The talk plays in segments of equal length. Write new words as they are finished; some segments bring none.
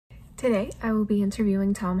Today, I will be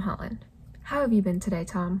interviewing Tom Holland. How have you been today,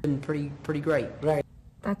 Tom? Been pretty great. Right.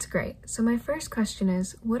 That's great. So my first question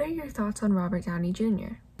is, what are your thoughts on Robert Downey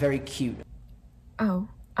Jr.? Very cute. Oh,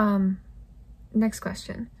 next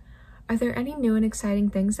question. Are there any new and exciting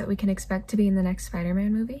things that we can expect to be in the next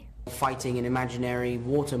Spider-Man movie? Fighting an imaginary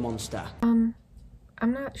water monster. I'm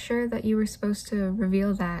not sure that you were supposed to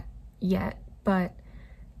reveal that yet, but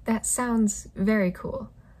that sounds very cool.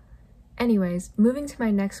 Anyways, moving to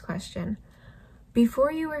my next question.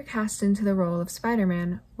 Before you were cast into the role of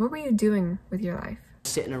Spider-Man, what were you doing with your life?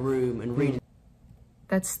 Sit in a room and read.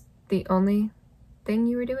 That's the only thing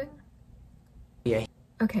you were doing? Yeah.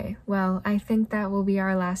 Okay, well, I think that will be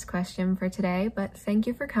our last question for today, but thank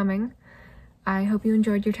you for coming. I hope you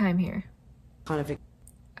enjoyed your time here. Kind of.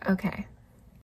 Okay,